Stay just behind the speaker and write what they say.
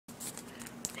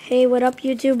Hey, what up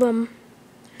YouTube?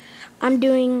 I'm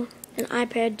doing an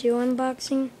iPad 2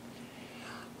 unboxing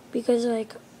because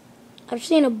I've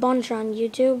seen a bunch on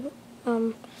YouTube.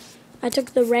 I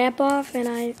took the wrap off and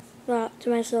I thought to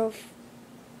myself,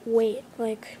 wait,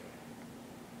 I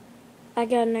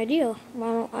got an idea. Why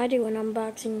don't I do an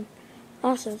unboxing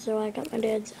also? So I got my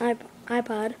dad's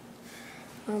iPod.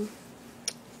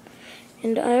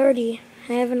 And I already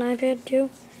have an iPad 2,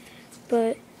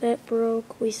 but that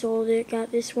broke. We sold it,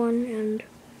 got this one, and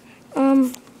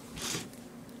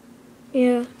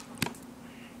yeah,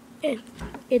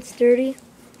 it's dirty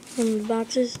from the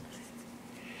boxes.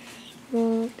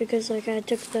 Well, because I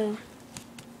took the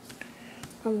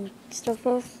stuff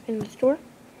off in the store,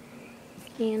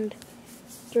 and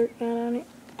dirt got on it.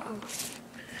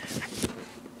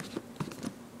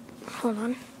 Hold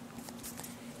on.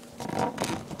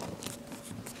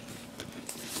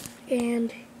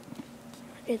 And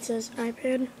it says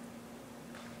iPad,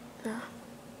 the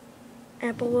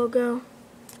Apple logo,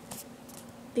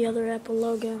 the other Apple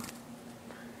logo,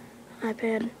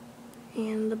 iPad,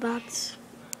 and the box.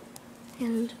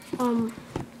 And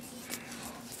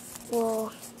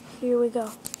well, here we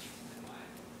go.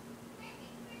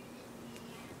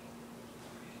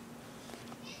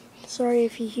 Sorry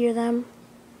if you hear them.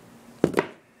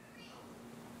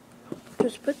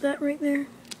 Just put that right there.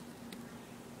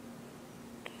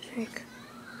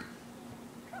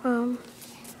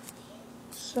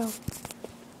 So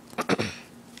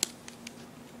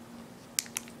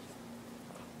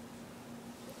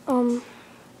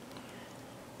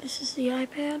this is the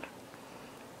iPad.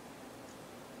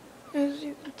 As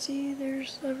you can see,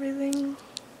 there's everything.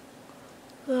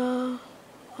 The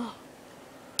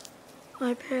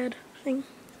iPad thing.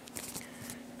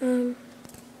 And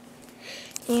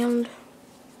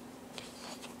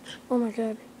oh my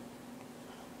god.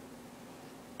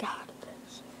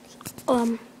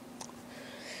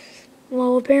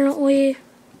 Well, apparently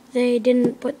they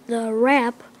didn't put the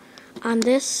wrap on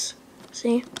this,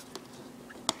 see?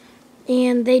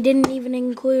 And they didn't even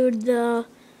include the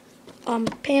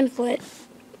pamphlet,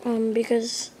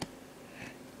 because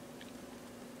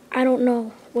I don't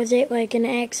know, was it like an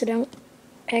accidental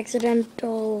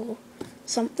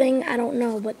something? I don't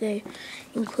know, but they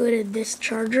included this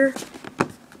charger.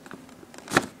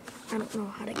 I don't know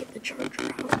how to get the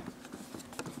charger out,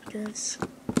 because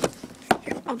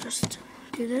here, I'll just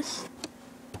do this.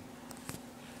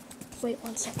 Wait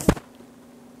 1 second.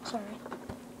 Sorry.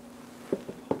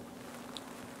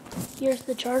 Here's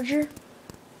the charger.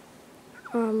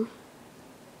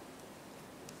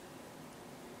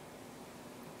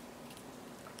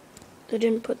 They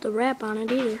didn't put the wrap on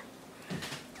it either.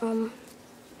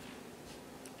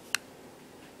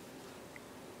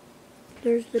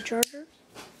 There's the charger.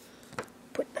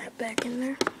 Put that back in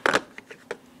there.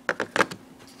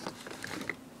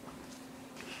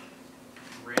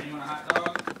 Randy, you want a hot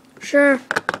dog? Sure.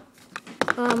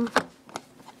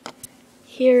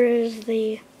 Here is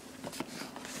the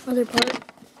other part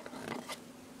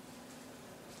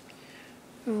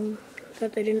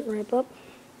that they didn't wrap up.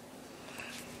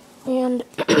 And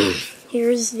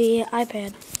here's the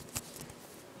iPad.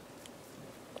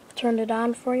 Turned it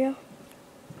on for you.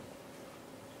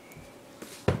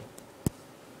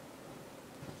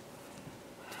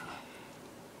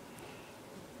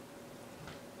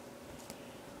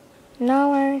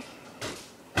 Now I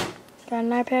got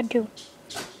an iPad 2.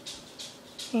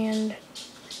 And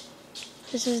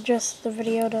this is just the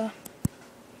video to...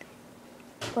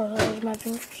 Oh, that was my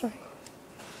finger, sorry.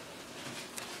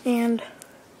 And...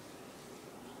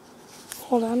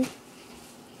 hold on.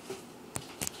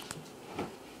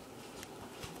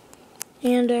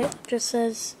 And it just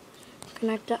says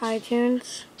connect to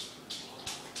iTunes.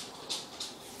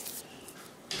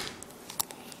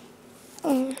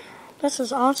 This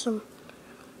is awesome.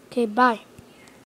 Okay, bye.